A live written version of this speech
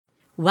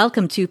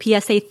Welcome to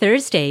PSA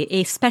Thursday,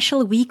 a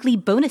special weekly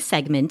bonus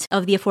segment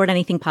of the Afford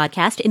Anything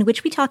podcast in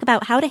which we talk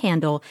about how to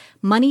handle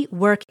money,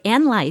 work,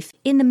 and life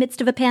in the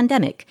midst of a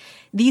pandemic.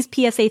 These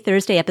PSA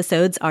Thursday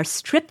episodes are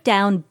stripped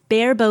down,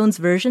 bare bones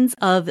versions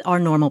of our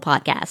normal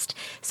podcast.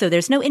 So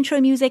there's no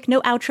intro music,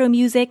 no outro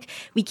music.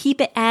 We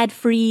keep it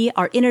ad-free.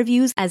 Our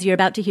interviews, as you're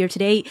about to hear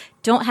today,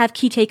 don't have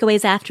key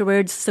takeaways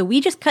afterwards. So we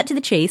just cut to the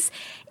chase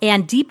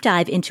and deep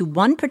dive into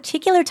one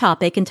particular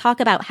topic and talk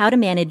about how to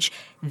manage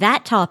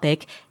that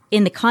topic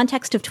in the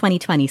context of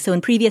 2020. So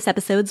in previous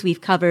episodes, we've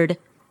covered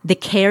the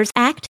CARES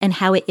Act and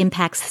how it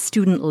impacts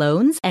student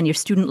loans and your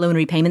student loan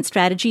repayment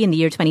strategy in the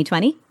year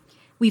 2020.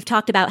 We've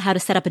talked about how to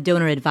set up a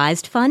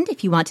donor-advised fund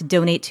if you want to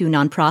donate to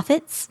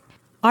nonprofits.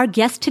 Our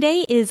guest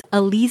today is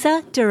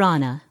Alieza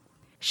Durana.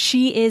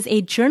 She is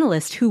a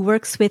journalist who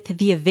works with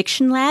the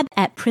Eviction Lab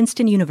at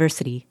Princeton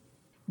University.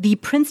 The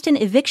Princeton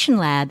Eviction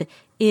Lab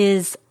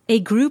is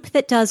a group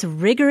that does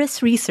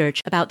rigorous research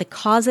about the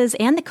causes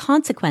and the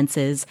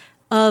consequences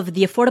of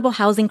the affordable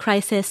housing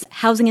crisis,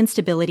 housing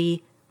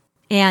instability,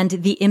 and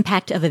the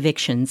impact of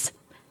evictions.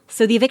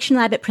 So the Eviction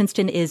Lab at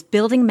Princeton is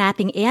building,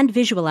 mapping, and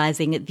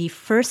visualizing the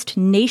first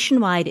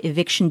nationwide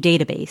eviction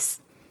database.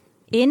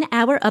 In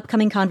our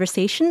upcoming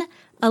conversation,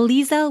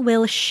 Alieza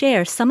will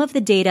share some of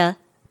the data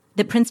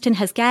that Princeton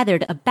has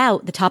gathered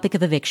about the topic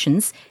of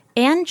evictions,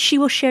 and she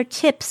will share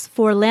tips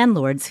for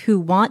landlords who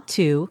want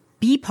to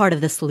be part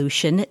of the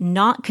solution,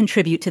 not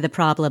contribute to the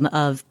problem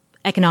of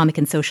economic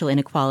and social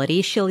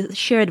inequality. She'll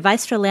share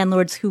advice for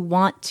landlords who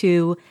want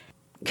to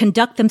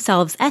conduct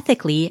themselves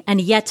ethically and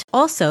yet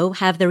also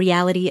have the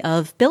reality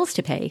of bills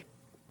to pay.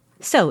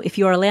 So if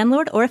you're a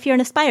landlord or if you're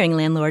an aspiring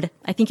landlord,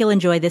 I think you'll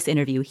enjoy this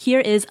interview. Here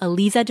is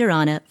Alieza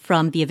Durana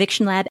from the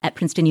Eviction Lab at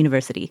Princeton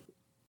University.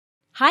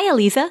 Hi,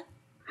 Alieza.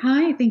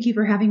 Hi, thank you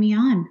for having me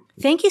on.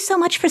 Thank you so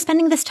much for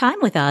spending this time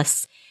with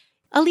us.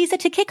 Alieza,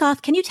 to kick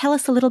off, can you tell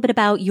us a little bit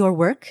about your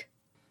work?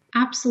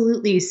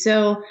 Absolutely.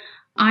 So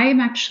I'm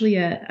actually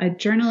a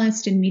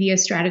journalist and media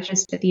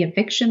strategist at the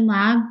Eviction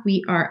Lab.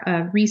 We are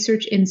a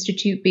research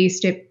institute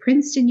based at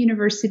Princeton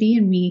University,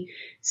 and we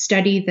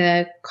study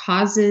the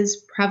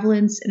causes,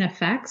 prevalence, and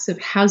effects of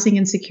housing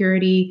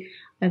insecurity,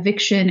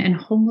 eviction, and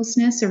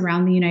homelessness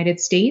around the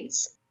United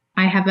States.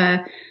 I have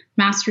a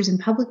master's in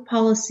public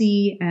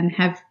policy and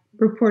have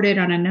reported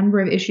on a number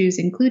of issues,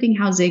 including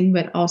housing,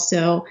 but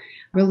also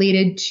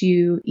related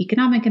to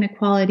economic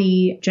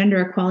inequality, gender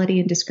equality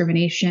and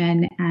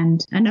discrimination,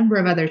 and a number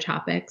of other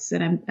topics.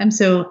 And I'm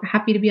so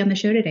happy to be on the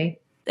show today.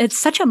 It's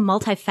such a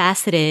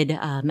multifaceted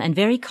and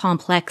very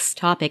complex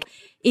topic.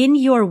 In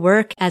your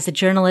work as a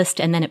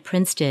journalist and then at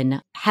Princeton,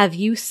 have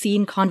you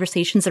seen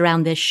conversations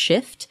around this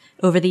shift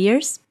over the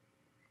years?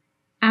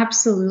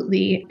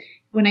 Absolutely.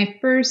 When I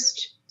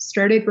first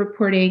started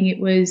reporting,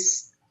 it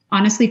was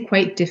honestly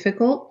quite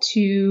difficult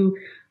to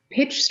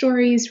pitch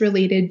stories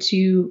related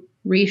to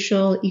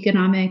racial,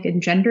 economic,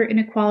 and gender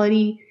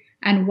inequality.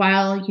 And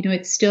while,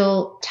 it's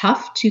still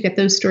tough to get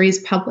those stories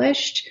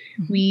published,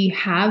 we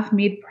have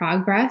made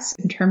progress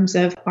in terms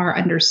of our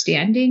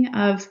understanding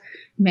of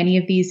many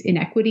of these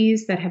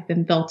inequities that have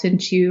been built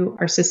into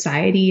our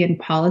society and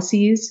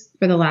policies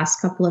for the last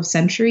couple of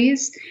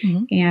centuries.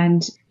 Mm-hmm.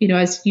 And,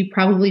 as you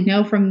probably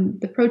know from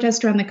the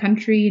protests around the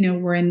country,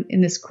 we're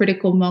in this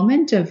critical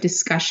moment of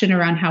discussion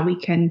around how we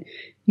can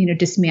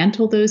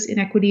dismantle those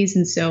inequities.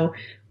 And so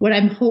what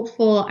I'm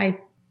hopeful,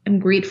 I'm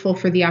grateful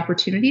for the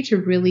opportunity to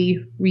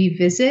really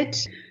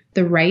revisit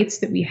the rights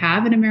that we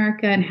have in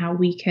America and how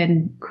we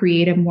can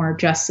create a more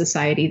just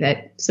society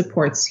that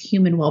supports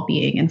human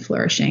well-being and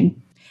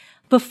flourishing.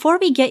 Before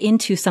we get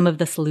into some of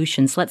the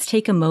solutions, let's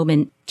take a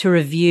moment to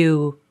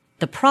review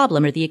the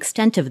problem or the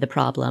extent of the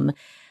problem.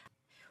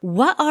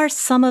 What are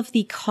some of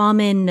the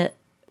common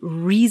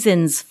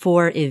reasons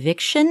for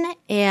eviction,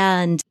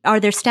 and are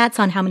there stats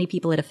on how many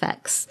people it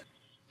affects?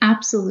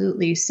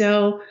 Absolutely.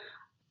 So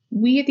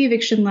we at the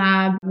Eviction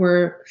Lab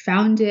were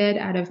founded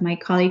out of my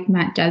colleague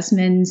Matt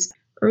Desmond's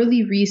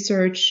early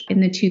research in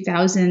the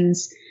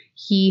 2000s.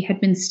 He had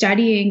been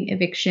studying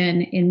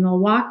eviction in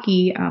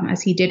Milwaukee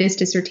as he did his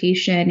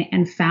dissertation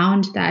and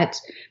found that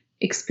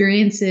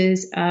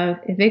experiences of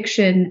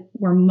eviction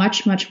were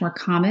much, much more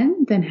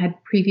common than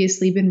had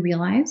previously been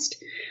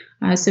realized.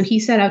 So he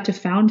set out to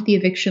found the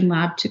Eviction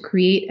Lab to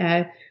create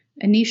a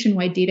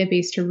nationwide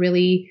database to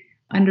really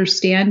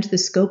understand the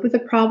scope of the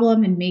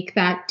problem and make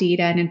that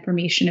data and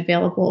information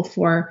available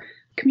for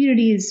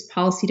communities,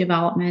 policy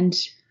development,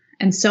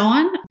 and so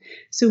on.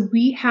 So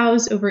we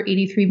house over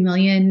 83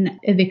 million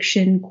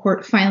eviction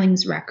court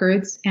filings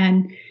records.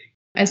 And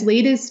as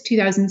late as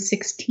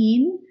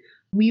 2016,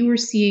 we were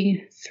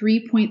seeing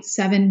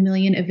 3.7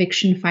 million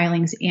eviction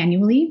filings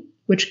annually,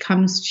 which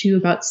comes to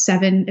about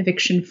 7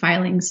 eviction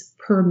filings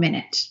per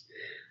minute.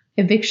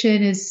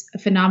 Eviction is a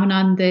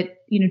phenomenon that,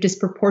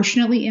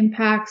 disproportionately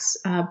impacts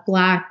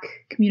Black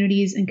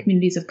communities and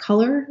communities of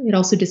color. It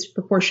also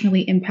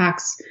disproportionately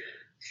impacts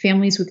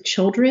families with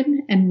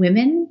children and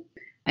women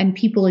and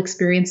people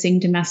experiencing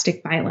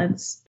domestic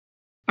violence.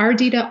 Our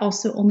data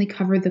also only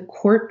cover the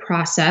court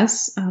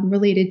process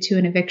related to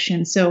an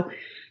eviction. So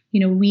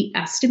We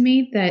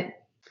estimate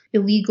that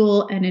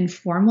illegal and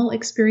informal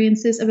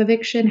experiences of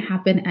eviction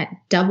happen at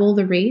double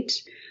the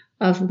rate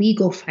of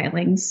legal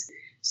filings.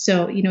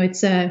 So,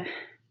 it's a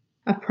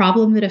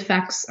problem that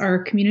affects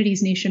our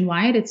communities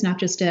nationwide. It's not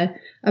just a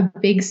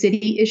big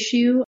city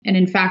issue. And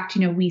in fact,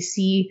 we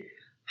see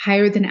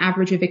higher than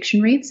average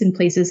eviction rates in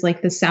places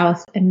like the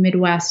South and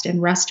Midwest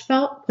and Rust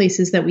Belt,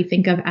 places that we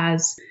think of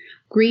as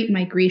great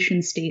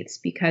migration states,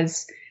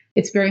 because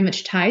it's very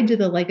much tied to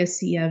the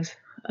legacy of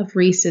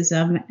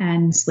racism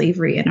and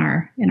slavery in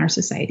our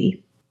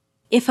society.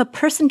 If a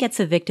person gets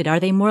evicted, are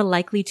they more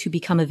likely to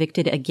become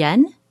evicted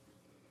again?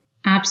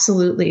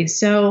 Absolutely.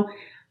 So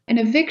an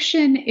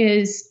eviction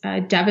is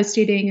a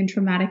devastating and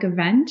traumatic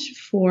event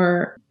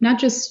for not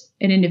just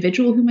an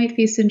individual who might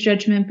face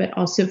judgment, but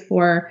also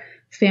for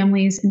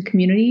families and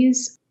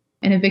communities.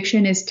 An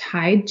eviction is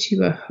tied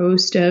to a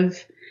host of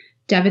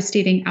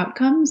devastating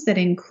outcomes that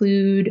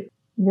include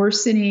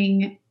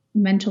worsening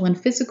mental and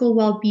physical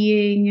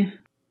well-being,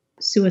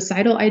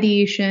 suicidal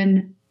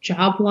ideation,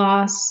 job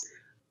loss.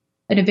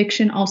 An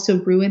eviction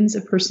also ruins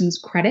a person's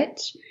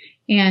credit,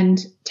 and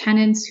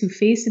tenants who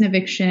face an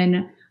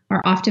eviction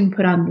are often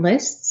put on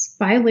lists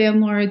by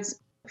landlords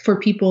for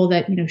people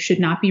that, should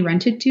not be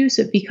rented to.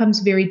 So it becomes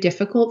very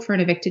difficult for an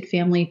evicted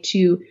family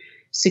to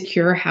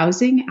secure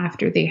housing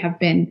after they have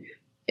been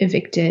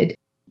evicted,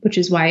 which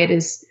is why it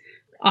is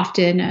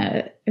often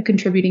a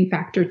contributing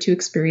factor to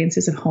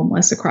experiences of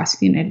homeless across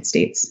the United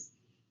States.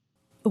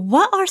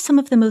 What are some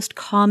of the most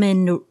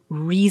common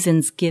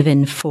reasons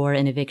given for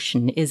an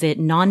eviction? Is it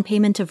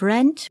non-payment of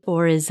rent,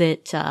 or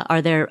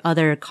are there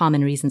other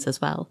common reasons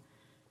as well?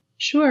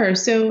 Sure.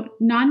 So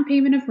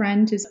non-payment of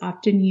rent is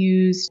often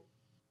used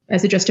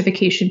as a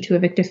justification to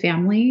evict a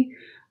family.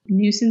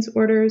 Nuisance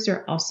orders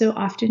are also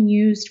often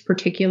used,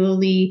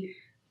 particularly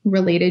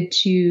related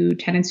to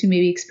tenants who may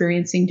be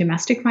experiencing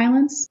domestic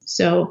violence.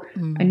 So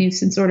a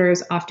nuisance order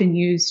is often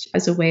used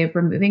as a way of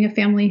removing a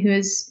family who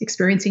is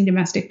experiencing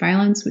domestic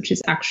violence, which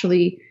is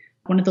actually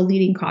one of the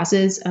leading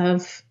causes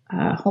of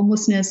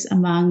homelessness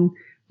among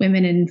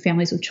women and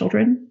families with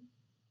children.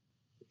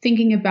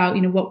 Thinking about,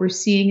 what we're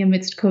seeing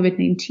amidst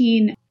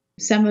COVID-19,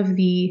 some of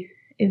the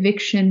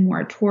eviction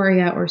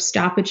moratoria or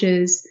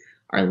stoppages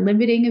are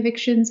limiting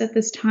evictions at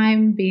this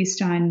time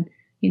based on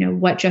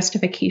what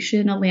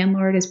justification a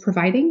landlord is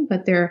providing,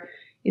 but there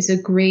is a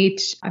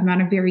great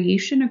amount of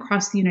variation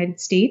across the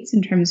United States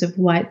in terms of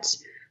what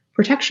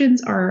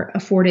protections are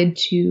afforded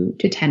to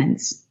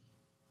tenants.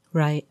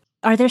 Right.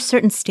 Are there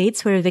certain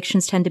states where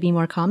evictions tend to be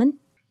more common?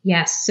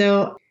 Yes.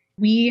 So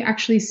we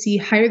actually see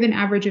higher than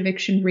average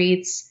eviction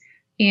rates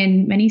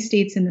in many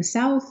states in the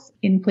South,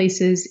 in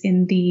places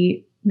in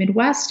the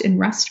Midwest and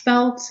Rust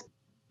Belt.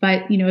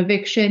 But,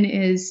 eviction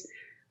is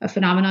a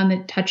phenomenon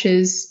that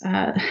touches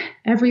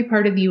every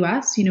part of the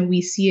U.S.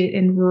 We see it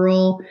in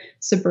rural,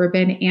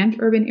 suburban, and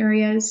urban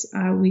areas.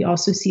 We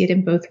also see it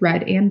in both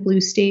red and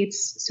blue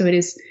states. So it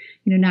is,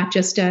 not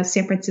just a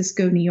San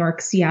Francisco, New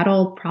York,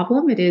 Seattle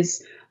problem. It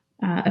is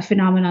a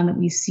phenomenon that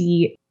we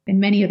see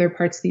in many other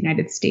parts of the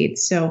United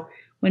States. So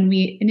when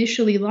we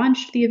initially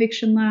launched the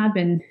Eviction Lab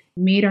and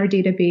made our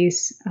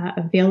database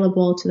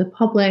available to the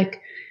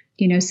public,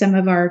 some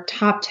of our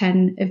top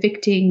 10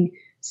 evicting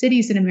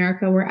cities in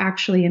America were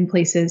actually in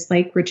places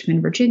like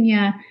Richmond,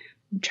 Virginia,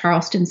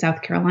 Charleston,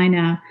 South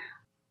Carolina,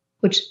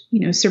 which,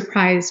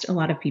 surprised a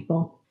lot of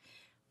people.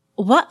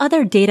 What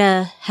other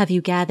data have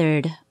you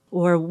gathered,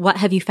 or what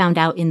have you found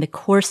out in the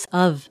course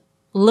of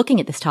looking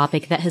at this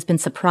topic that has been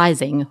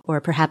surprising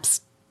or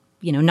perhaps,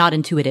 not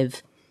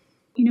intuitive?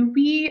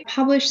 We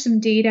published some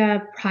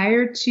data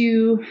prior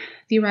to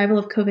the arrival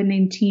of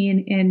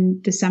COVID-19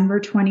 in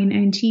December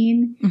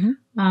 2019,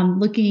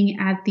 looking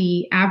at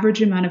the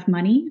average amount of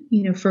money,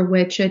 for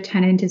which a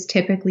tenant is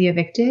typically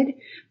evicted.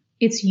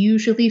 It's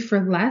usually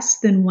for less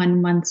than 1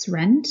 month's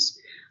rent.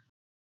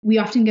 We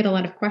often get a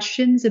lot of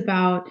questions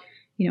about,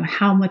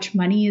 how much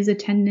money is a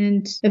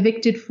tenant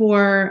evicted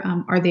for?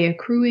 Are they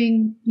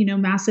accruing,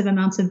 massive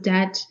amounts of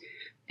debt?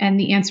 And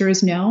the answer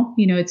is no.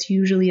 It's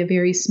usually a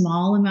very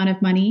small amount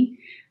of money.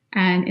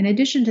 And in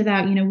addition to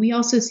that, we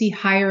also see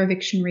higher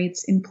eviction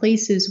rates in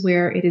places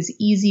where it is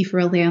easy for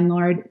a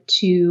landlord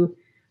to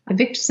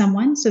evict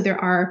someone. So there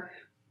are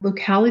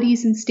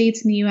localities and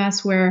states in the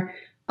U.S. where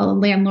a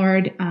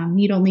landlord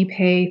need only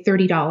pay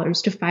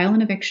 $30 to file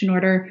an eviction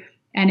order.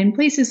 And in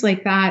places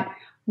like that,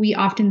 we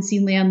often see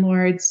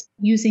landlords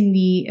using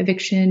the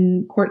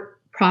eviction court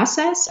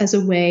process as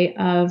a way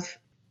of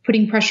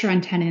putting pressure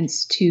on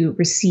tenants to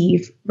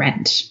receive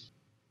rent.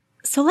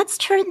 So let's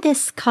turn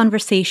this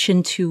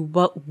conversation to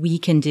what we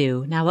can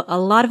do. Now, a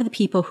lot of the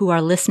people who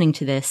are listening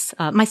to this,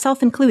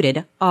 myself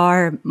included,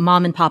 are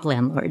mom and pop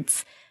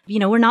landlords.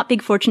 We're not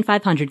big Fortune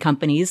 500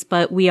 companies,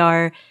 but we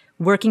are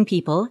working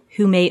people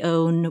who may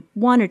own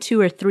 1 or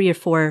 2 or 3 or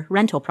 4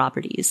 rental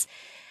properties.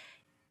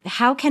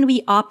 How can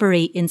we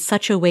operate in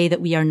such a way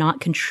that we are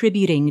not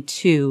contributing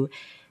to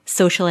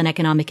social and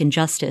economic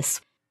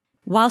injustice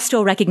while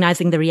still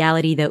recognizing the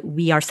reality that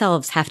we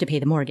ourselves have to pay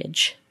the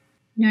mortgage?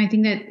 I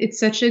think that it's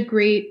such a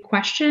great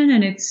question,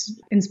 and it's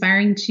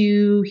inspiring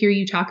to hear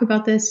you talk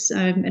about this,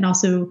 and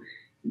also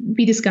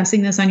be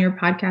discussing this on your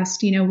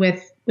podcast,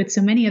 with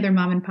so many other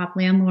mom and pop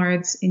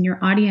landlords in your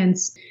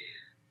audience.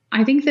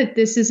 I think that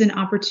this is an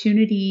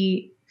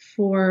opportunity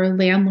for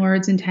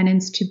landlords and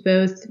tenants to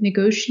both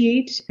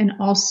negotiate and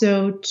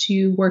also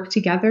to work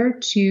together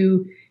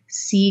to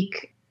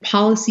seek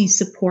policy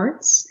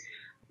supports,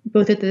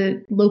 both at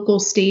the local,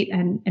 state,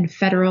 and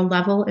federal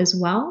level as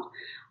well.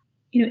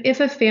 If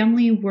a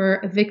family were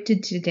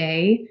evicted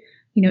today,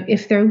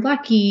 if they're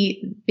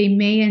lucky, they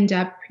may end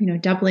up,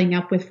 doubling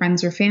up with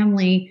friends or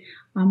family.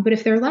 But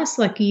if they're less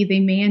lucky, they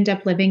may end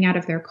up living out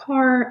of their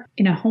car,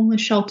 in a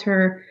homeless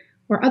shelter,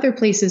 or other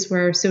places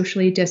where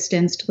socially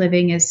distanced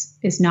living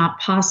is not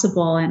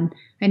possible. And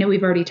I know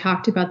we've already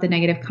talked about the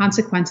negative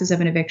consequences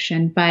of an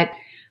eviction, but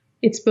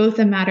it's both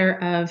a matter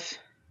of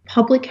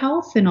public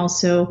health and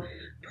also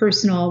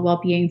personal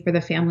well-being for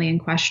the family in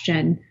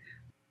question.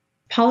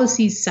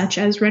 Policies such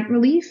as rent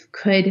relief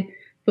could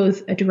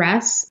both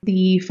address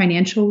the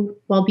financial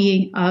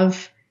well-being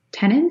of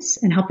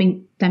tenants and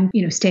helping them,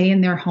 stay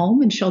in their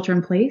home and shelter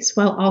in place,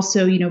 while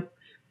also,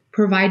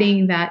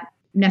 providing that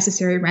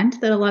necessary rent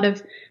that a lot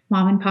of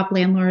mom and pop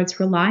landlords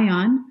rely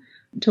on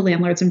to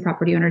landlords and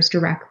property owners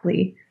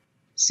directly.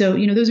 So,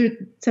 those are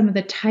some of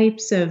the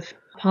types of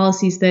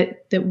policies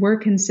that we're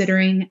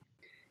considering.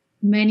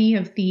 Many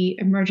of the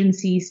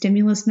emergency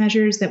stimulus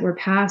measures that were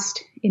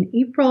passed in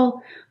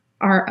April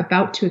are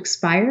about to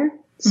expire.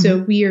 Mm-hmm. So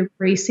we are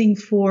bracing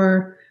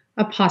for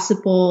a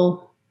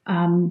possible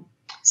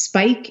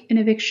spike in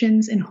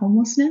evictions and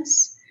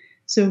homelessness.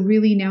 So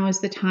really now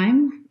is the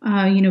time,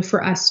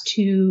 for us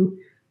to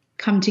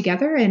come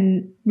together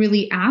and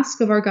really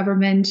ask of our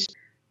government.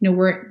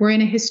 We're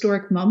in a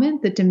historic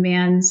moment that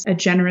demands a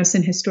generous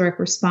and historic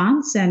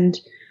response, and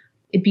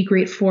it'd be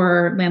great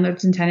for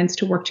landlords and tenants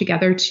to work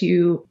together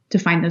to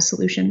find those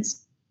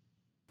solutions.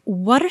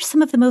 What are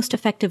some of the most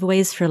effective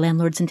ways for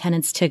landlords and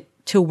tenants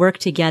to work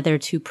together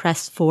to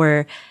press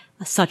for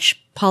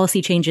such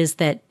policy changes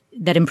that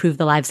improve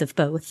the lives of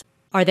both?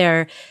 Are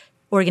there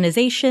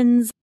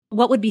organizations?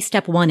 What would be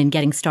step one in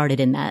getting started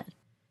in that?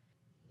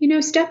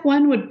 Step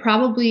one would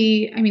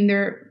probably,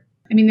 there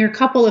are a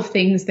couple of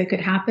things that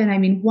could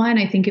happen. One,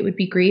 I think it would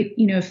be great,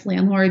 if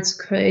landlords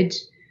could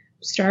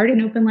start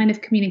an open line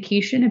of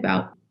communication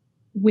about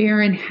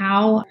where and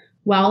how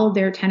well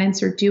their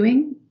tenants are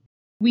doing.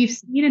 We've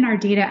seen in our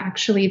data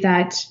actually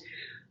that,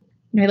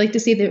 I like to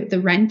say that the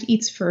rent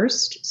eats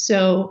first.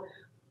 So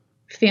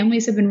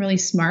families have been really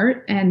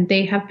smart, and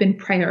they have been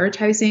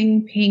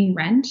prioritizing paying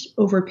rent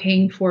over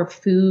paying for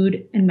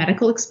food and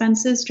medical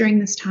expenses during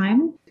this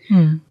time.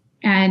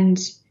 And,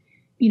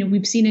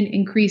 we've seen an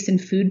increase in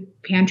food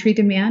pantry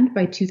demand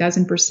by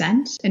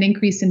 2,000%, an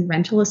increase in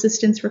rental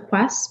assistance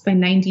requests by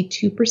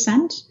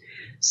 92%.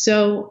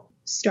 So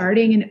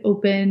starting an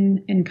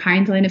open and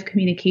kind line of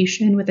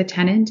communication with a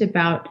tenant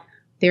about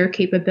their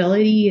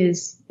capability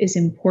is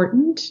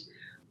important.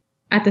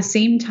 At the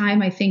same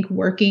time, I think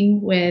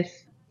working with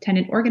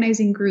tenant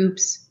organizing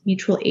groups,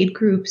 mutual aid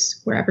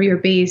groups, wherever you're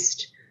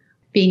based,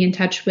 being in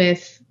touch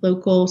with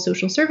local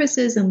social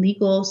services and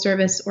legal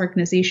service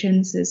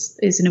organizations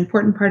is an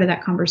important part of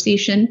that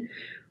conversation.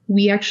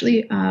 We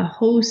actually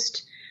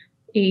host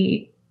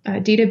a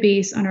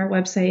database on our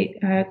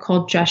website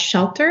called Just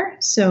Shelter.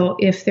 So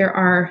if there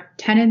are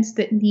tenants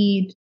that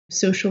need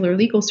social or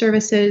legal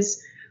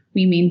services,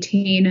 we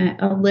maintain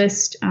a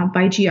list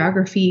by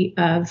geography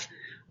of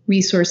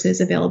resources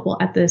available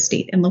at the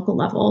state and local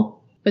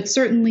level. But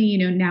certainly,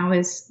 now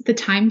is the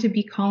time to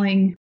be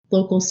calling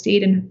local,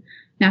 state, and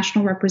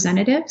national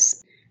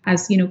representatives,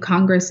 as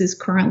Congress is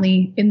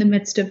currently in the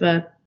midst of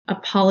a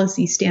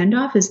policy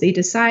standoff as they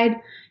decide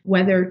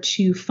whether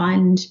to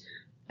fund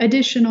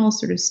additional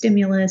sort of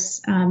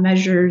stimulus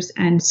measures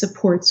and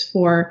supports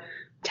for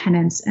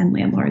tenants and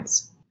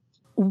landlords.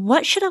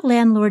 What should a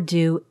landlord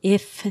do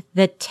if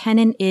the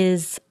tenant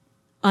is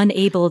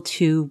unable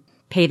to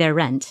pay their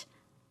rent?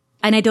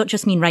 And I don't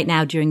just mean right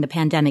now during the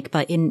pandemic,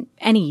 but in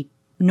any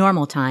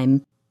normal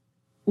time.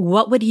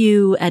 What would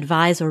you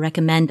advise or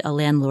recommend a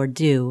landlord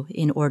do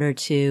in order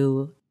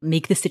to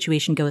make the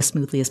situation go as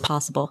smoothly as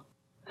possible?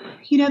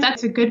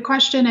 That's a good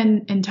question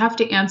and tough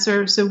to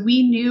answer. So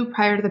we knew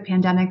prior to the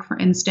pandemic, for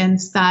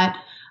instance, that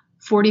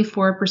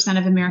 44%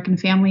 of American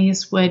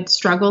families would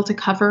struggle to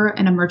cover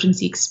an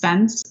emergency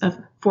expense of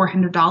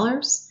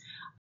 $400.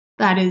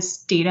 That is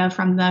data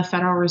from the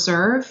Federal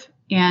Reserve.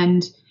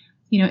 And,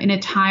 in a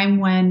time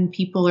when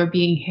people are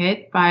being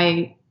hit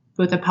by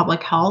both a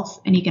public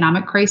health and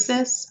economic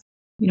crisis,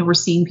 we're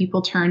seeing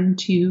people turn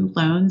to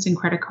loans and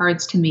credit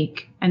cards to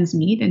make ends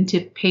meet and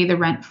to pay the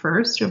rent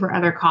first over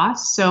other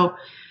costs. So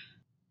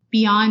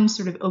beyond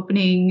sort of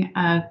opening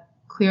a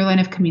clear line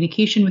of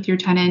communication with your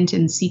tenant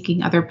and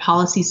seeking other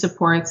policy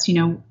supports,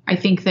 I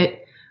think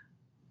that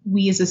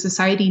we as a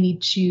society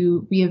need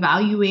to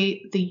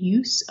reevaluate the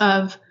use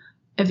of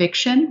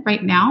eviction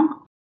right now.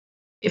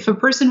 If a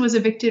person was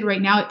evicted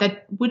right now,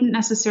 that wouldn't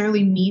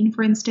necessarily mean,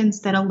 for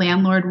instance, that a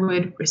landlord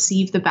would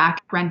receive the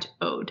back rent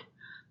owed.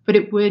 but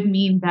it would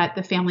mean that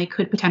the family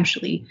could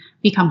potentially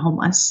become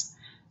homeless.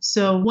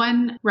 So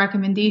one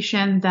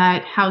recommendation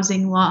that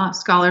housing law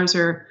scholars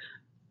are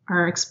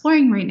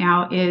exploring right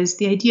now is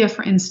the idea,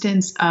 for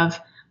instance, of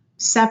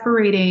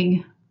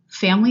separating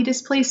family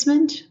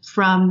displacement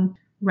from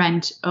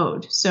rent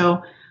owed.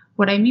 So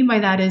what I mean by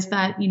that is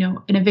that,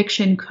 an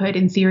eviction could,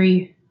 in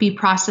theory, be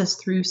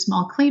processed through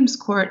small claims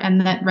court,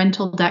 and that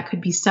rental debt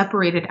could be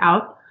separated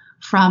out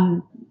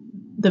from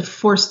the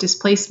forced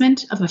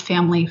displacement of a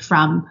family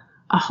from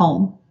a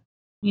home.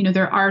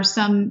 There are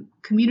some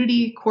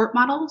community court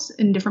models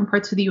in different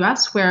parts of the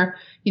US where,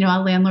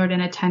 a landlord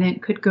and a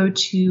tenant could go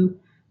to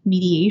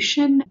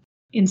mediation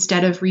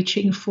instead of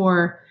reaching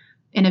for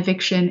an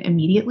eviction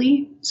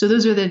immediately. So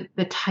those are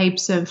the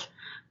types of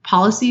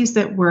policies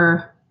that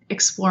we're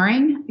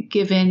exploring,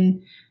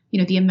 given,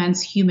 the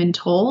immense human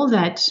toll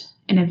that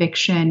an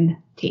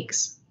eviction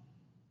takes.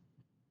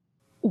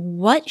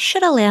 What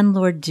should a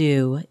landlord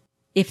do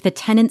if the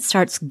tenant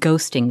starts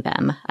ghosting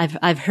them?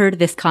 I've heard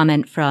this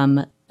comment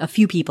from a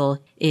few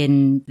people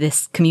in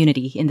this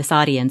community, in this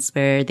audience,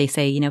 where they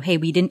say, hey,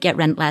 we didn't get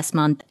rent last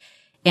month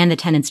and the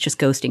tenant's just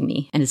ghosting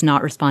me and is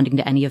not responding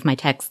to any of my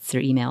texts or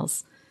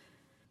emails.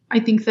 I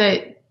think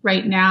that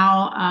right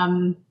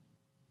now,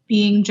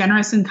 being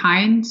generous and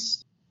kind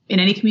in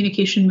any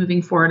communication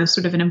moving forward is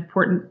sort of an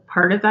important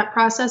part of that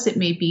process. It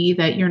may be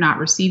that you're not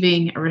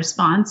receiving a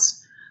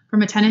response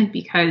from a tenant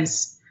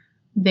because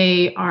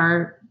they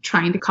are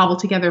trying to cobble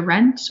together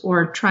rent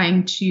or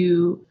trying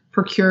to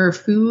procure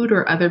food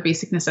or other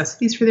basic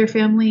necessities for their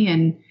family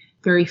and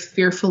very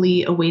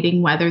fearfully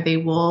awaiting whether they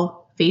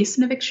will face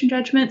an eviction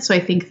judgment. So I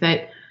think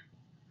that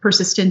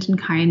persistent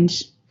and kind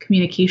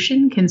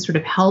communication can sort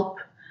of help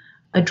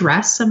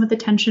address some of the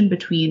tension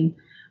between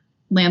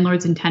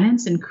landlords and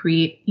tenants and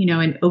create,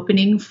 an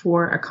opening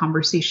for a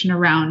conversation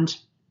around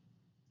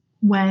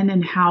when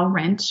and how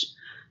rent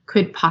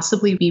could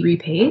possibly be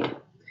repaid.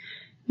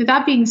 With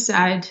that being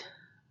said,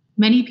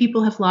 many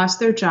people have lost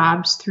their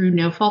jobs through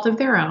no fault of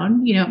their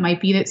own. It might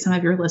be that some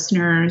of your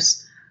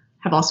listeners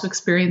have also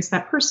experienced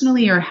that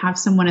personally or have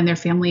someone in their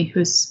family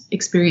who's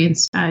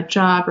experienced a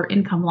job or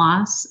income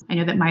loss. I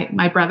know that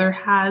my brother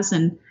has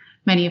and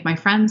many of my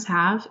friends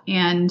have.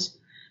 And,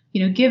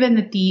 given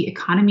that the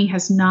economy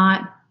has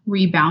not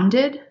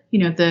rebounded,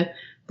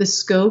 the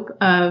scope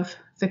of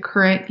the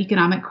current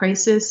economic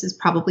crisis is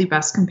probably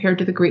best compared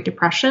to the Great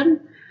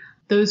Depression.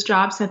 Those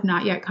jobs have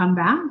not yet come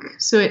back.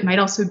 So it might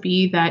also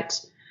be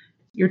that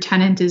your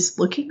tenant is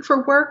looking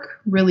for work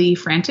really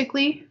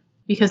frantically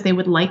because they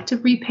would like to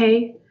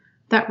repay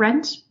that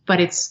rent, but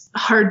it's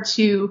hard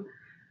to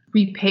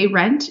repay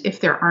rent if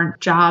there aren't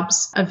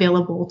jobs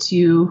available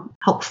to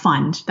help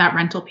fund that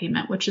rental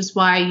payment, which is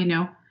why,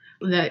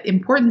 the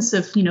importance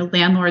of,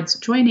 landlords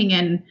joining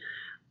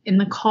in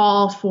the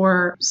call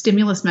for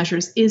stimulus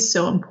measures is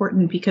so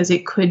important because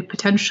it could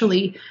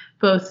potentially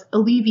both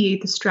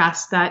alleviate the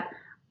stress that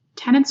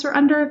tenants are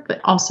under,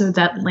 but also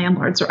that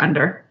landlords are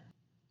under.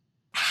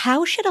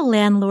 How should a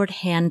landlord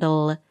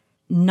handle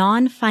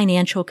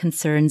non-financial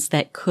concerns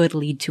that could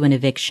lead to an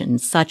eviction,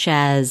 such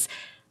as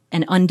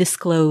an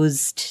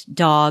undisclosed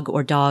dog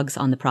or dogs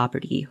on the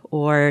property,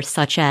 or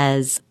such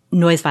as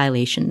noise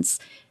violations?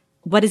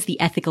 What is the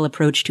ethical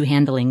approach to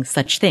handling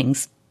such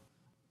things?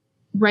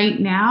 Right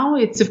now,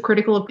 it's of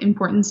critical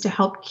importance to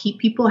help keep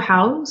people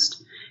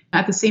housed.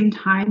 At the same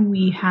time,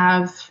 we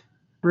have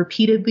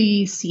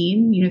repeatedly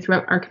seen,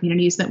 throughout our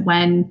communities that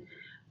when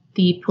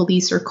the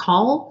police are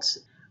called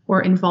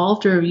or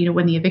involved, or,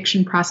 when the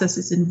eviction process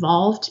is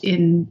involved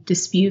in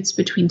disputes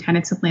between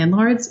tenants and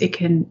landlords, it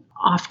can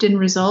often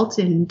result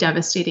in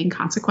devastating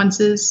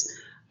consequences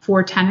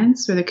for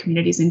tenants or the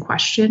communities in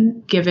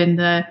question, given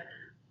the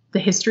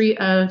history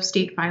of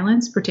state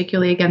violence,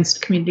 particularly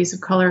against communities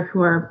of color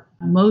who are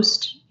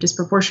most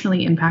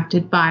disproportionately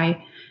impacted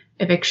by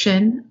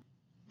eviction.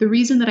 The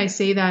reason that I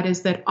say that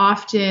is that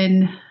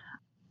often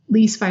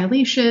lease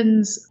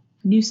violations,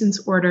 nuisance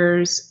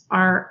orders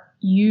are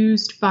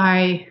used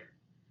by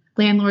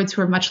landlords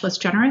who are much less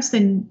generous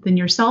than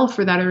yourself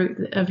or that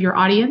of your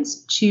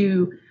audience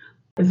to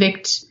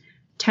evict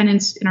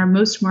tenants in our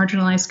most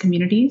marginalized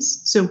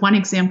communities. So one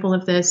example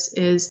of this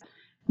is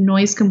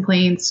noise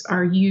complaints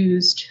are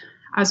used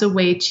as a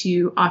way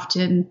to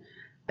often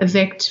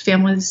evict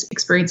families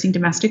experiencing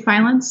domestic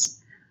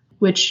violence,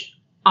 which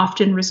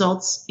often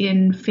results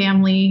in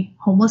family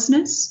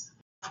homelessness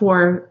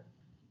for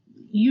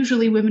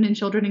usually women and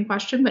children in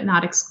question, but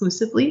not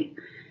exclusively.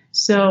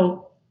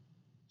 So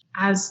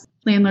as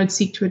landlords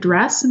seek to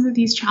address some of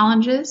these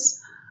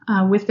challenges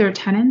with their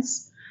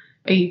tenants,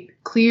 a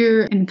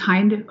clear and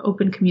kind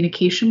open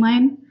communication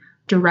line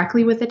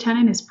directly with the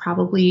tenant is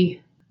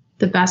probably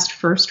the best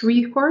first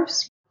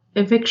recourse.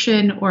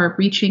 Eviction or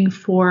reaching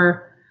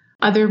for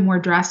other more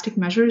drastic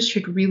measures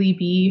should really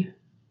be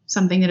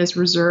something that is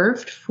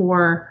reserved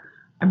for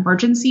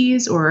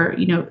emergencies or,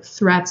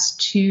 threats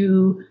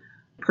to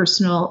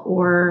personal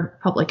or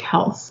public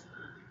health.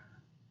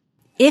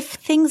 If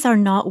things are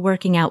not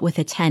working out with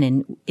a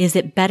tenant, is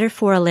it better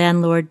for a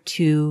landlord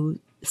to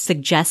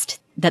suggest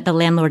that the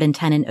landlord and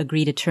tenant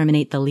agree to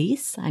terminate the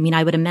lease? I mean,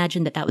 I would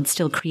imagine that would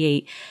still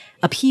create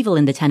upheaval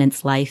in the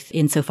tenant's life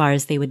insofar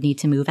as they would need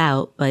to move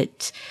out,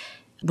 but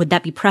would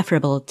that be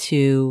preferable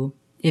to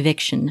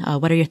eviction?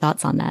 What are your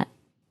thoughts on that?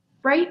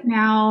 Right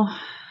now,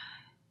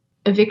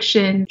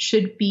 eviction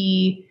should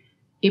be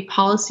a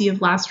policy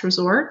of last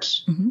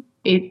resort. Mm-hmm.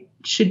 It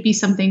should be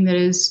something that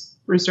is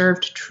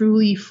reserved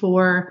truly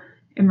for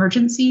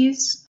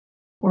emergencies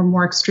or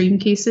more extreme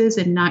cases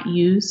and not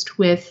used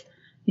with,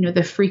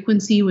 the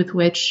frequency with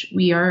which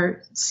we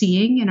are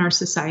seeing in our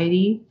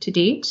society to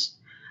date.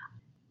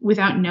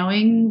 Without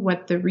knowing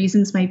what the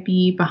reasons might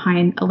be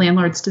behind a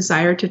landlord's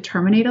desire to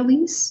terminate a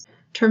lease,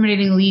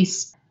 terminating a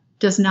lease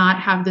does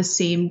not have the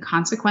same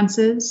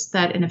consequences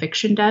that an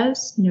eviction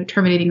does.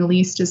 Terminating a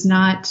lease does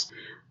not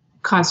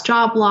cause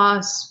job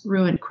loss,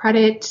 ruin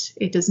credit.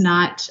 It does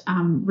not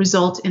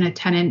result in a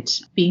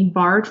tenant being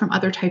barred from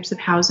other types of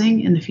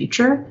housing in the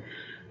future.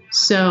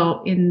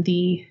 So in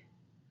the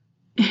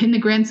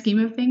grand scheme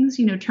of things,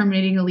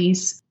 terminating a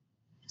lease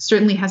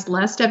certainly has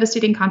less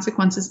devastating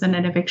consequences than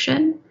an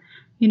eviction.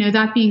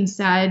 That being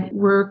said,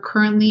 we're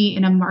currently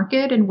in a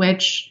market in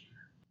which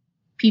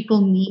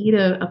people need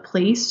a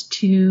place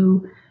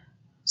to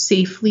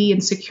safely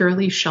and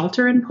securely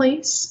shelter in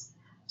place.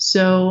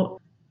 So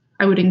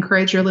I would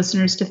encourage your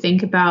listeners to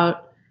think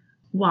about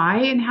why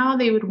and how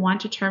they would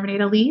want to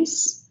terminate a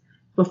lease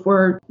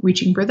before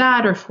reaching for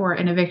that or for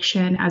an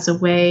eviction as a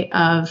way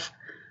of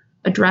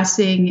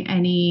addressing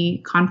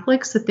any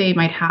conflicts that they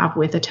might have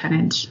with a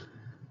tenant.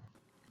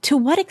 To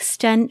what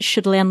extent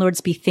should landlords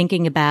be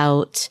thinking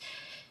about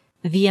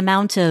the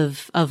amount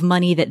of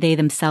money that they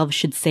themselves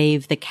should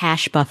save, the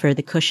cash buffer,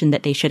 the cushion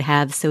that they should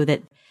have so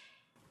that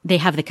they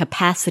have the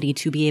capacity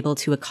to be able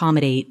to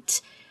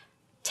accommodate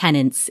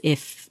tenants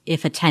if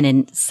a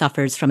tenant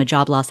suffers from a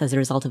job loss as a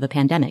result of a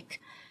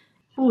pandemic?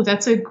 Oh,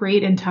 that's a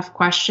great and tough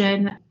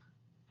question.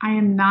 I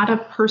am not a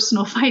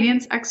personal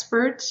finance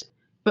expert,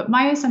 but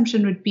my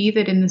assumption would be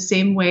that in the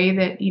same way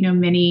that,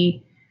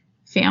 many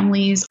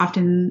families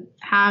often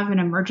have an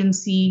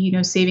emergency,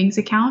 savings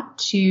account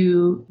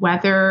to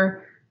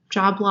weather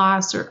job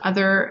loss or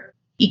other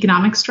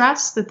economic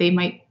stress that they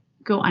might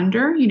go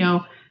under,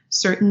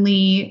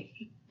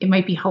 certainly it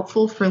might be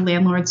helpful for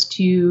landlords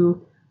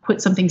to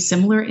put something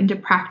similar into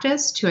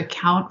practice to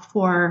account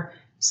for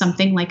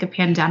something like a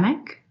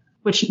pandemic,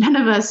 which none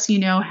of us,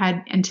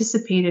 had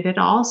anticipated at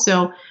all.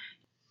 So,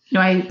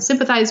 I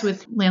sympathize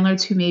with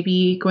landlords who may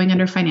be going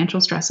under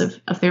financial stress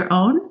of their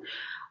own.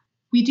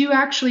 We do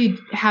actually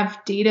have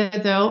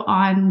data, though,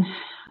 on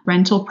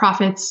rental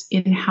profits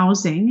in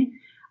housing.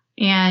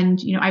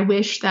 And, I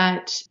wish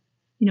that,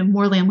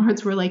 more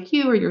landlords were like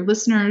you or your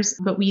listeners,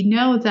 but we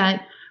know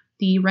that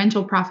the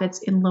rental profits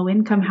in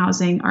low-income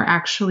housing are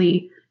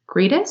actually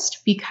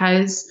greatest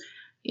because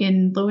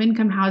in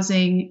low-income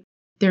housing,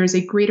 there is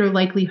a greater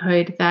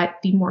likelihood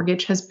that the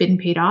mortgage has been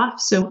paid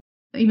off. So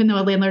even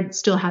though a landlord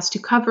still has to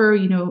cover,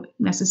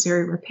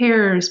 necessary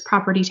repairs,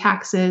 property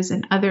taxes,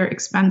 and other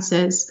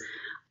expenses,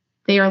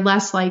 they are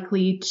less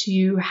likely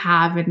to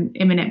have an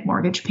imminent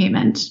mortgage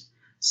payment.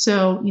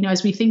 So,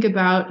 as we think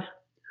about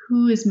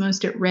who is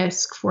most at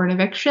risk for an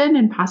eviction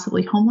and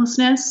possibly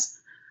homelessness,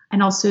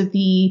 and also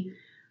the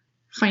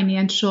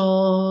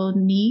financial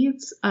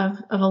needs of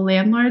a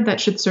landlord, that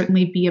should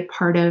certainly be a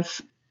part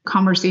of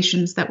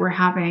conversations that we're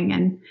having.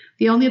 And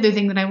the only other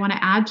thing that I want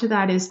to add to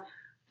that is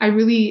I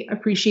really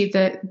appreciate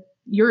that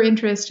your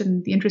interest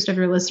and the interest of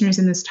your listeners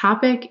in this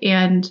topic.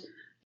 And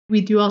we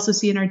do also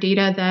see in our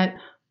data that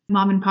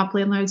mom and pop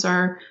landlords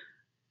are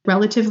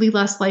relatively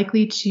less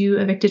likely to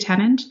evict a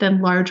tenant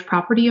than large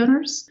property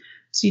owners.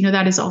 So,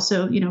 that is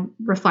also,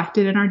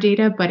 reflected in our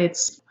data, but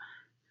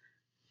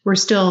we're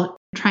still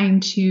trying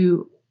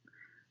to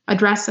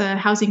address a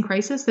housing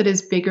crisis that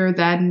is bigger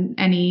than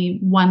any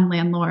one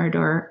landlord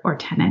or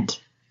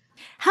tenant.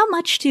 How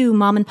much do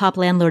mom and pop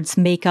landlords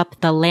make up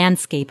the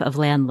landscape of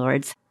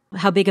landlords?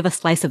 How big of a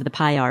slice of the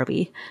pie are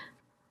we?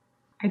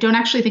 I don't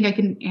actually think I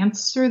can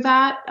answer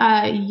that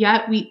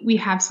yet. We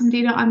have some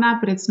data on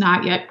that, but it's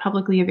not yet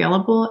publicly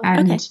available.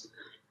 And okay.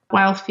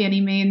 While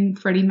Fannie Mae and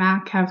Freddie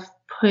Mac have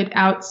put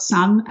out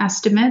some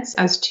estimates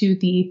as to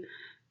the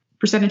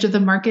percentage of the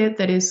market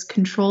that is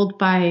controlled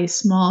by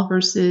small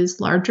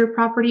versus larger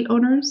property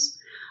owners,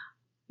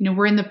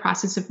 we're in the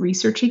process of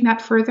researching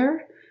that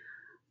further.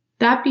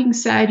 That being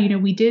said,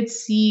 we did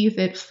see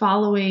that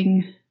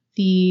following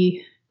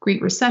the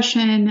Great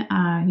Recession,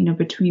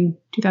 between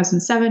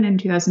 2007 and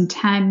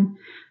 2010,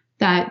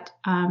 that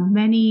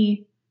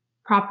many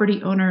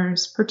property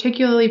owners,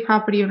 particularly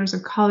property owners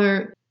of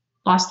color,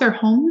 lost their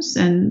homes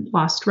and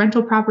lost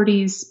rental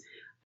properties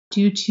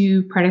due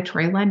to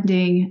predatory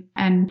lending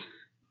and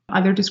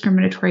other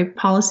discriminatory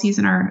policies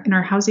in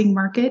our housing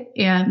market.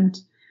 And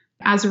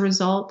as a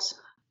result,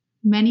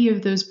 many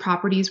of those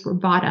properties were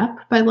bought up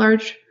by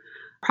large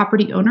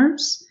property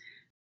owners.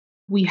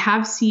 We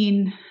have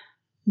seen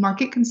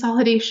market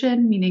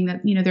consolidation, meaning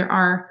that, there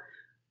are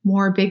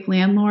more big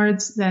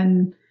landlords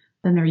than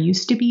there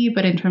used to be.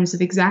 But in terms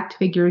of exact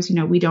figures,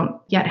 we don't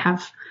yet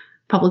have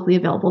publicly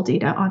available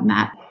data on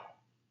that.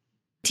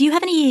 Do you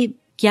have any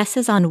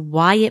guesses on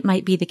why it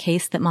might be the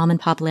case that mom and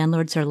pop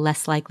landlords are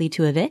less likely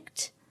to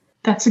evict?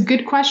 That's a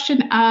good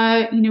question.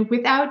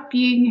 Without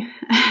being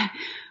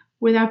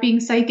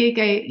psychic,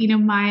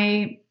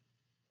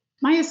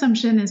 my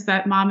assumption is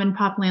that mom and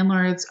pop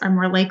landlords are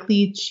more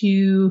likely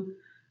to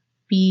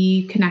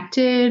be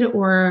connected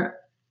or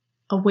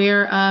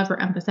aware of or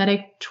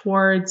empathetic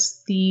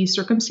towards the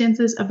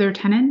circumstances of their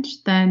tenant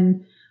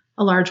than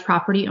a large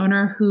property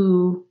owner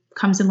who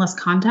comes in less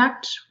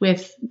contact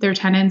with their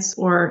tenants,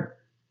 or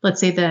let's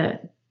say the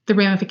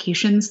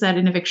ramifications that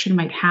an eviction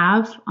might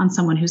have on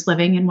someone who's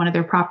living in one of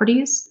their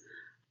properties.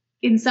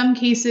 In some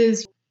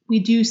cases, we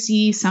do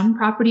see some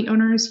property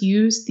owners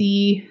use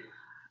the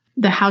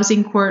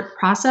housing court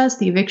process,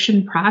 the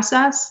eviction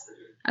process,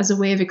 as a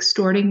way of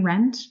extorting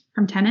rent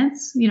from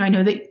tenants. I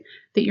know that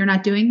you're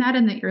not doing that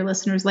and that your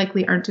listeners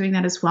likely aren't doing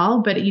that as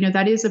well. But,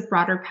 that is a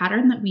broader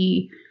pattern that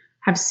we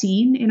have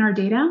seen in our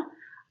data,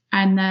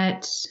 and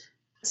that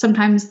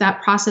sometimes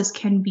that process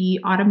can be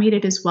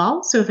automated as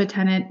well. So if a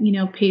tenant,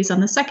 pays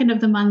on the 2nd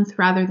of the month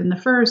rather than the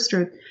 1st,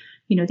 or,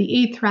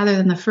 the 8th rather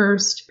than the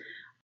 1st,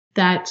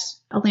 that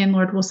a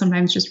landlord will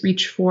sometimes just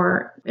reach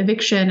for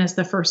eviction as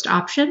the first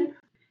option.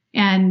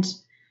 And,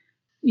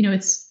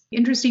 it's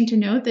interesting to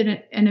note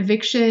that an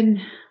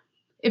eviction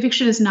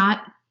has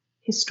not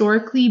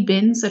historically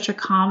been such a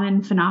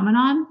common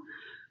phenomenon.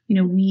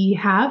 We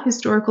have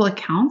historical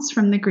accounts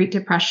from the Great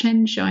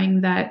Depression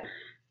showing that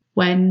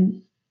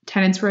when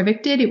tenants were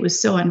evicted, it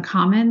was so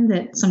uncommon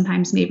that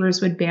sometimes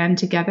neighbors would band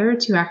together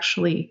to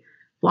actually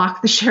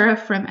block the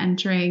sheriff from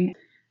entering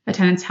a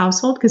tenant's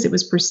household because it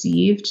was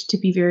perceived to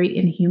be very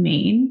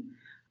inhumane.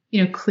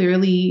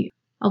 Clearly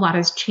a lot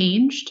has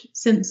changed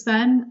since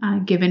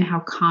then, given how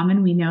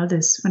common we know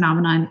this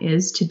phenomenon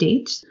is to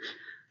date.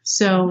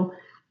 So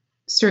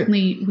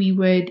certainly we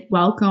would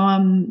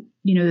welcome,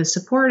 the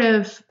support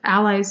of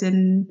allies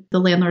in the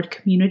landlord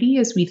community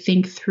as we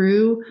think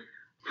through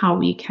how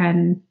we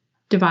can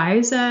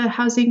devise a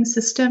housing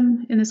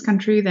system in this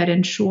country that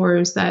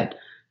ensures that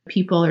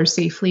people are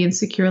safely and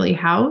securely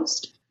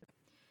housed.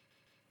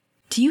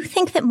 Do you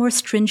think that more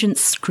stringent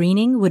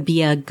screening would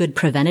be a good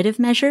preventative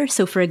measure?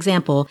 So, for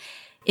example,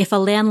 if a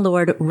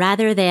landlord,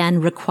 rather than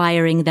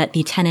requiring that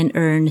the tenant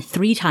earn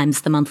 3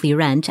 times the monthly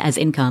rent as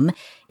income,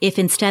 if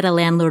instead a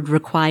landlord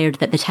required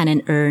that the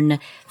tenant earn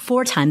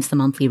 4 times the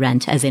monthly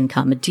rent as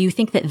income, do you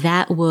think that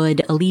that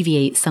would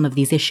alleviate some of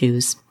these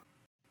issues?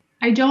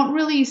 I don't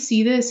really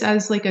see this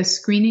as like a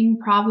screening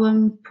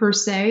problem per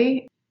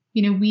se.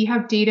 We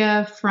have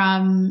data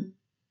from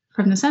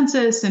the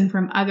census and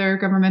from other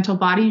governmental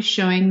bodies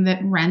showing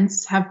that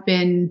rents have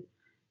been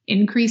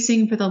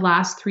increasing for the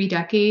last 3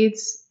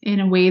 decades in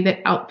a way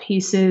that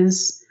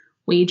outpaces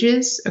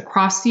wages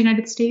across the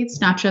United States,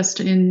 not just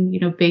in,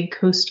 big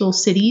coastal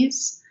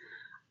cities.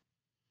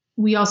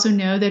 We also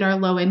know that our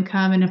low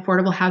income and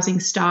affordable housing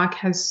stock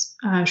has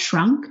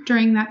shrunk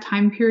during that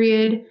time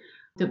period,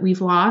 that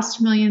we've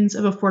lost millions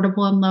of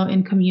affordable and low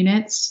income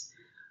units,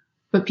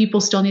 but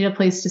people still need a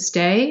place to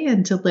stay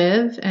and to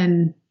live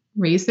and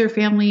raise their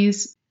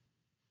families.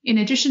 In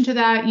addition to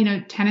that,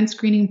 tenant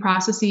screening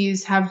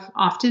processes have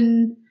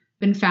often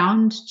been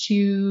found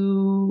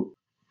to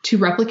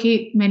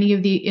replicate many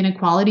of the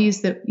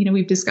inequalities that,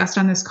 we've discussed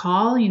on this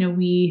call.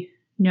 We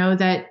know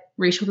that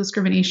racial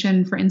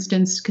discrimination, for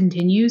instance,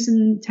 continues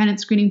in tenant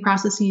screening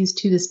processes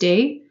to this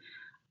day.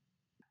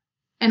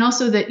 And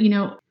also that,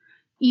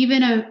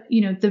 even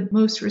the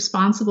most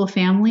responsible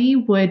family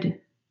would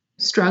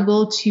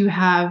struggle to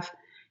have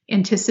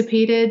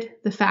anticipated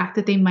the fact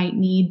that they might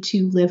need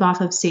to live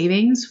off of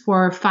savings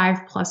for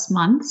 5+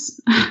 months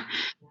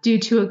due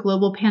to a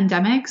global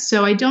pandemic.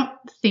 So I don't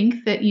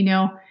think that,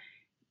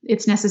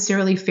 it's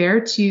necessarily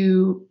fair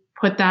to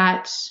put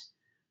that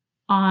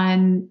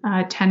on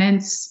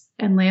tenants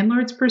and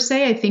landlords per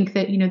se. I think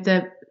that,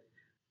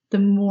 the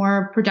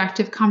more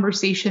productive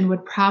conversation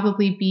would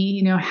probably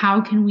be,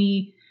 how can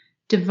we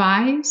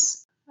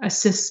devise a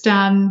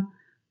system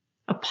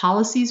of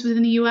policies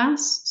within the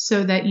U.S.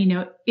 so that,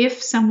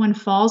 if someone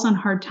falls on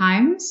hard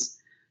times,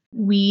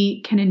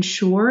 we can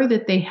ensure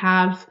that they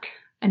have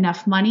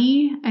enough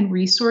money and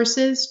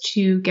resources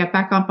to get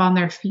back up on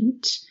their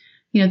feet.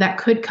 That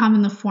could come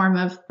in the form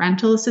of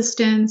rental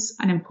assistance,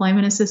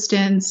 unemployment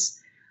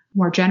assistance,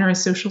 more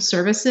generous social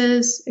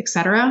services,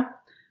 etc.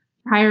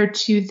 Prior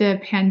to the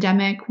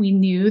pandemic, we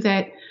knew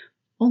that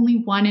only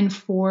 1 in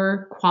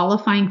 4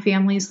 qualifying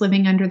families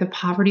living under the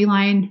poverty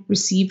line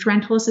received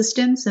rental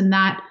assistance, and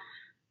that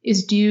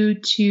is due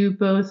to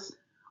both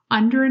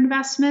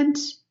underinvestment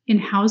in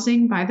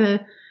housing by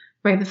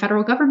the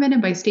federal government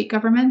and by state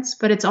governments,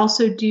 but it's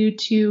also due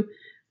to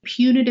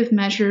punitive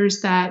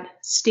measures that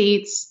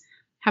states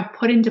have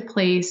put into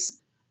place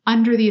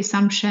under the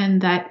assumption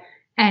that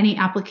any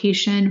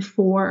application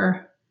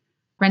for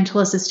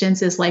rental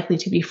assistance is likely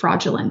to be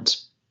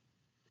fraudulent.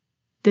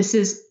 This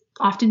is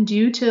often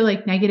due to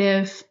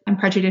negative and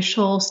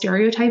prejudicial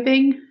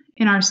stereotyping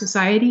in our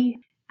society.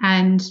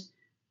 And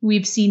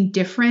we've seen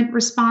different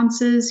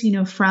responses,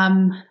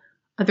 from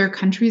other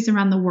countries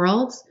around the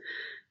world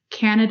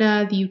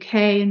Canada, the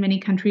UK, and many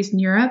countries in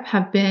Europe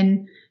have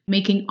been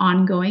making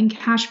ongoing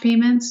cash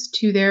payments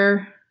to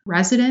their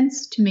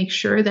residents to make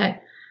sure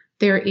that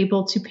they're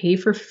able to pay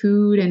for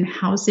food and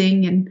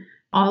housing and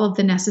all of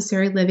the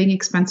necessary living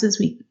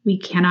expenses we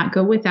cannot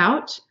go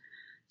without.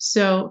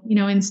 So,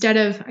 instead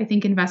of, I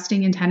think,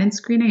 investing in tenant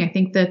screening, I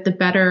think that the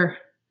better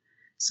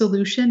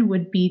solution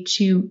would be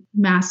to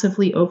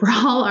massively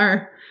overhaul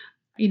our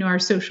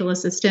social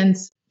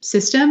assistance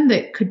system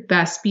that could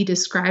best be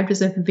described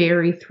as a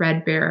very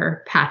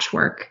threadbare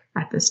patchwork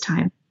at this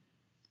time.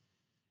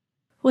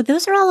 Well,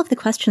 those are all of the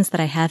questions that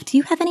I have. Do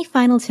you have any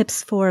final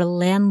tips for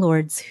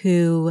landlords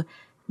who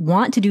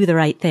want to do the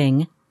right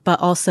thing, but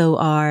also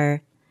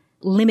are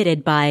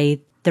limited by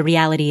the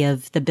reality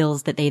of the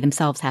bills that they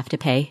themselves have to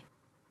pay?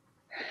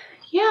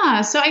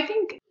 Yeah, so I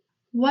think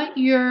what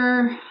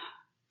you're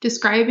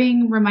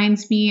describing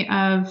reminds me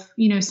of,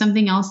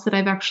 something else that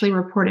I've actually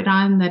reported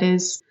on that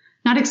is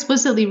not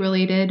explicitly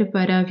related,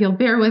 but if you'll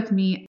bear with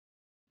me,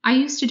 I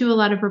used to do a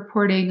lot of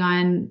reporting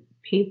on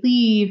paid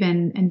leave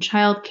and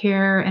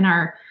childcare and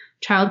our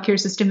childcare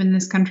system in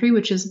this country,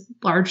 which is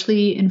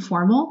largely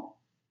informal.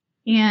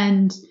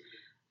 And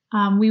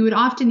we would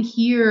often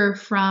hear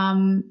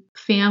from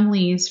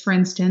families, for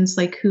instance,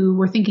 like who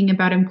were thinking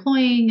about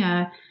employing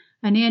a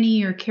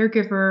nanny or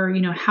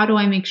caregiver, how do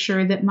I make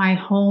sure that my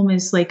home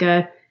is like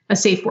a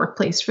safe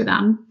workplace for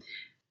them?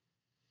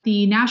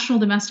 The National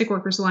Domestic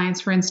Workers Alliance,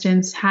 for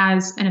instance,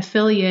 has an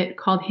affiliate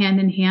called Hand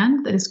in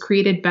Hand that has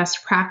created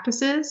best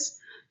practices.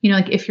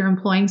 Like if you're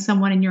employing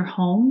someone in your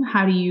home,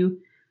 how do you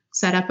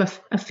set up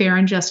a fair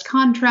and just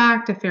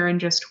contract, a fair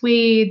and just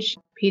wage,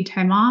 paid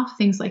time off,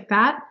 things like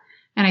that.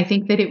 And I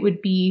think that it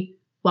would be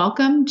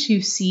welcome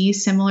to see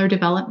similar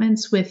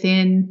developments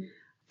within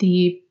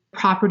the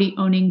property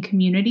owning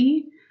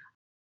community.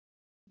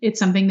 It's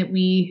something that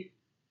we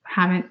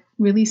haven't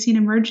really seen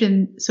emerge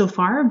in so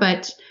far,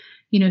 but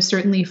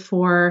certainly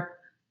for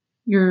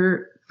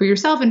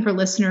yourself and for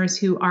listeners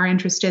who are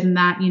interested in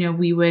that,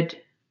 we would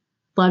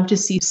love to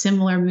see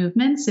similar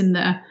movements in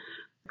the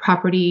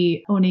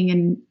property owning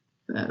and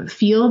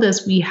field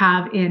as we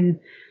have in,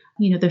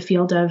 the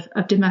field of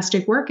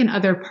domestic work and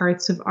other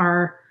parts of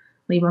our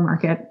labor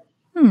market.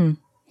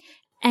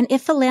 And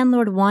if a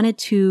landlord wanted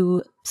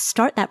to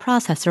start that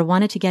process or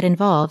wanted to get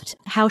involved,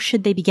 how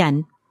should they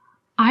begin?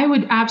 I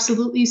would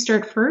absolutely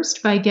start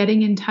first by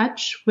getting in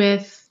touch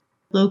with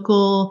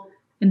local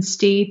and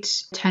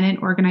state tenant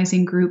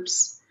organizing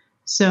groups.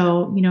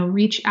 So,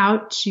 reach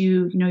out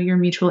to, your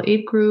mutual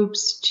aid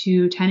groups,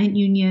 to tenant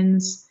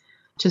unions,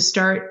 to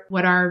start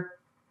what are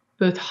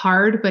both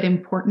hard but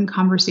important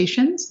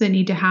conversations that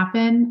need to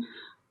happen.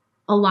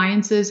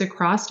 Alliances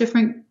across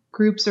different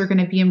groups are going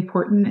to be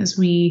important as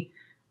we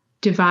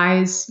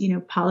devise,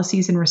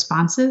 policies and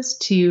responses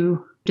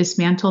to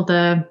dismantle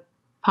the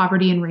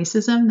poverty and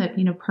racism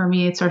that,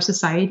 permeates our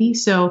society.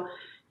 So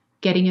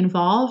getting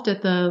involved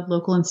at the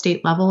local and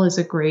state level is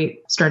a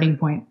great starting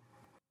point.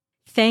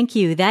 Thank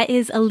you. That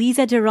is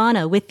Alieza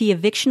Durana with the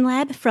Eviction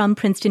Lab from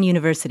Princeton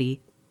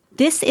University.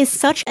 This is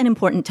such an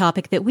important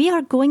topic that we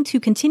are going to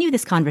continue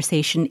this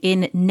conversation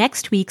in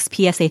next week's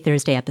PSA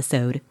Thursday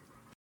episode.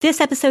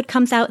 This episode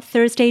comes out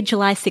Thursday,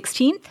 July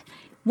 16th.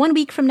 1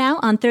 week from now,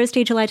 on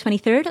Thursday, July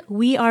 23rd,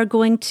 we are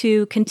going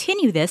to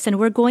continue this, and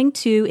we're going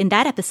to, in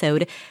that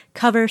episode,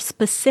 cover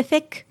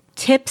specific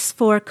tips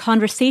for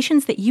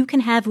conversations that you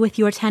can have with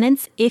your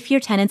tenants if your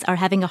tenants are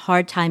having a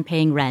hard time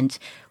paying rent.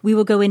 We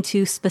will go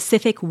into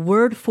specific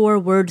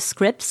word-for-word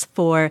scripts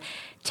for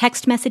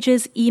text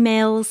messages,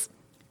 emails,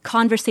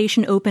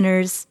 conversation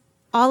openers.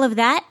 All of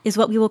that is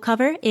what we will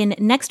cover in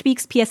next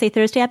week's PSA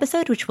Thursday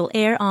episode, which will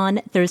air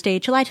on Thursday,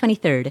 July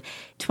 23rd,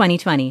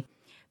 2020.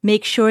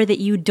 Make sure that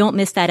you don't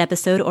miss that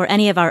episode or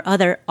any of our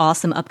other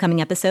awesome upcoming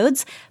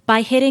episodes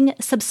by hitting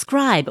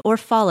subscribe or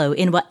follow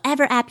in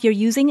whatever app you're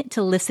using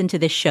to listen to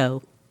this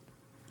show.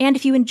 And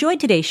if you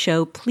enjoyed today's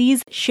show,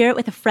 please share it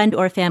with a friend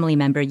or family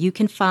member. You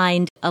can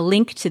find a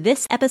link to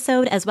this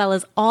episode as well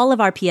as all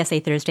of our PSA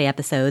Thursday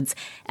episodes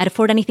at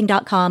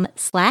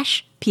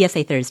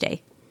affordanything.com/PSA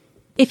Thursday.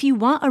 If you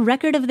want a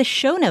record of the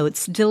show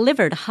notes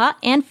delivered hot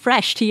and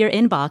fresh to your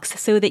inbox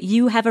so that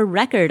you have a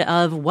record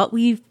of what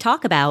we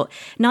talk about,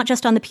 not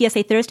just on the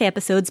PSA Thursday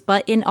episodes,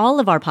 but in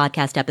all of our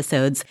podcast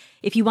episodes,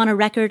 if you want a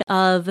record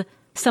of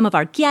some of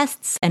our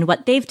guests and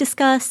what they've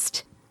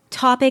discussed,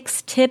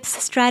 topics, tips,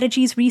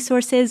 strategies,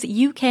 resources,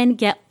 you can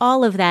get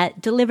all of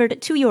that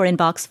delivered to your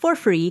inbox for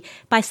free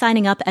by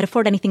signing up at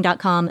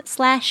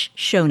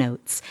affordanything.com/show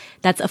notes.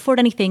 That's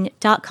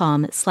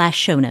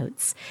affordanything.com/show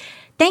notes.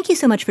 Thank you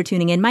so much for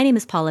tuning in. My name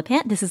is Paula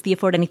Pant. This is the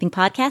Afford Anything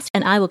podcast,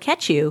 and I will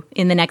catch you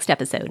in the next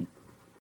episode.